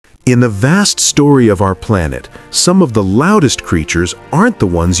In the vast story of our planet, some of the loudest creatures aren't the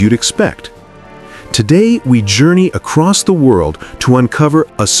ones you'd expect. Today, we journey across the world to uncover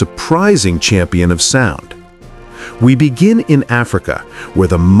a surprising champion of sound. We begin in Africa, where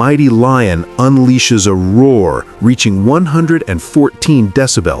the mighty lion unleashes a roar reaching 114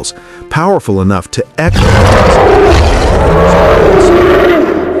 decibels, powerful enough to echo.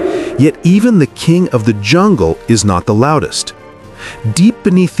 Yet even the king of the jungle is not the loudest. Deep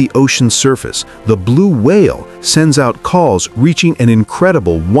beneath the ocean surface, the blue whale sends out calls reaching an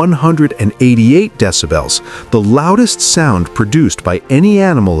incredible 188 decibels, the loudest sound produced by any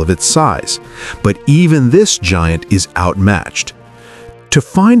animal of its size. But even this giant is outmatched. To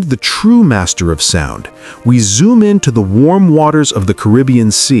find the true master of sound, we zoom into the warm waters of the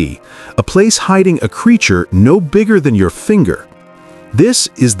Caribbean Sea, a place hiding a creature no bigger than your finger. This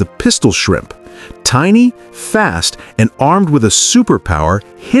is the pistol shrimp. Tiny, fast, and armed with a superpower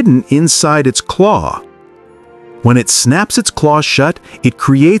hidden inside its claw. When it snaps its claws shut, it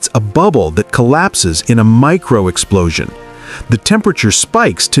creates a bubble that collapses in a micro-explosion. The temperature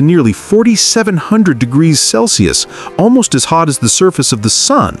spikes to nearly 4,700 degrees Celsius, almost as hot as the surface of the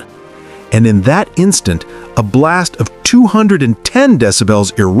sun. And in that instant, a blast of 210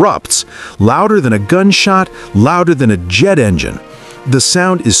 decibels erupts, louder than a gunshot, louder than a jet engine. The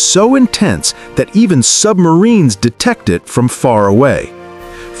sound is so intense that even submarines detect it from far away.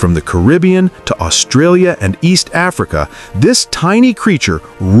 From the Caribbean to Australia and East Africa, this tiny creature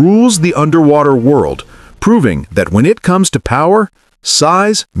rules the underwater world, proving that when it comes to power,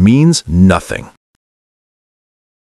 size means nothing.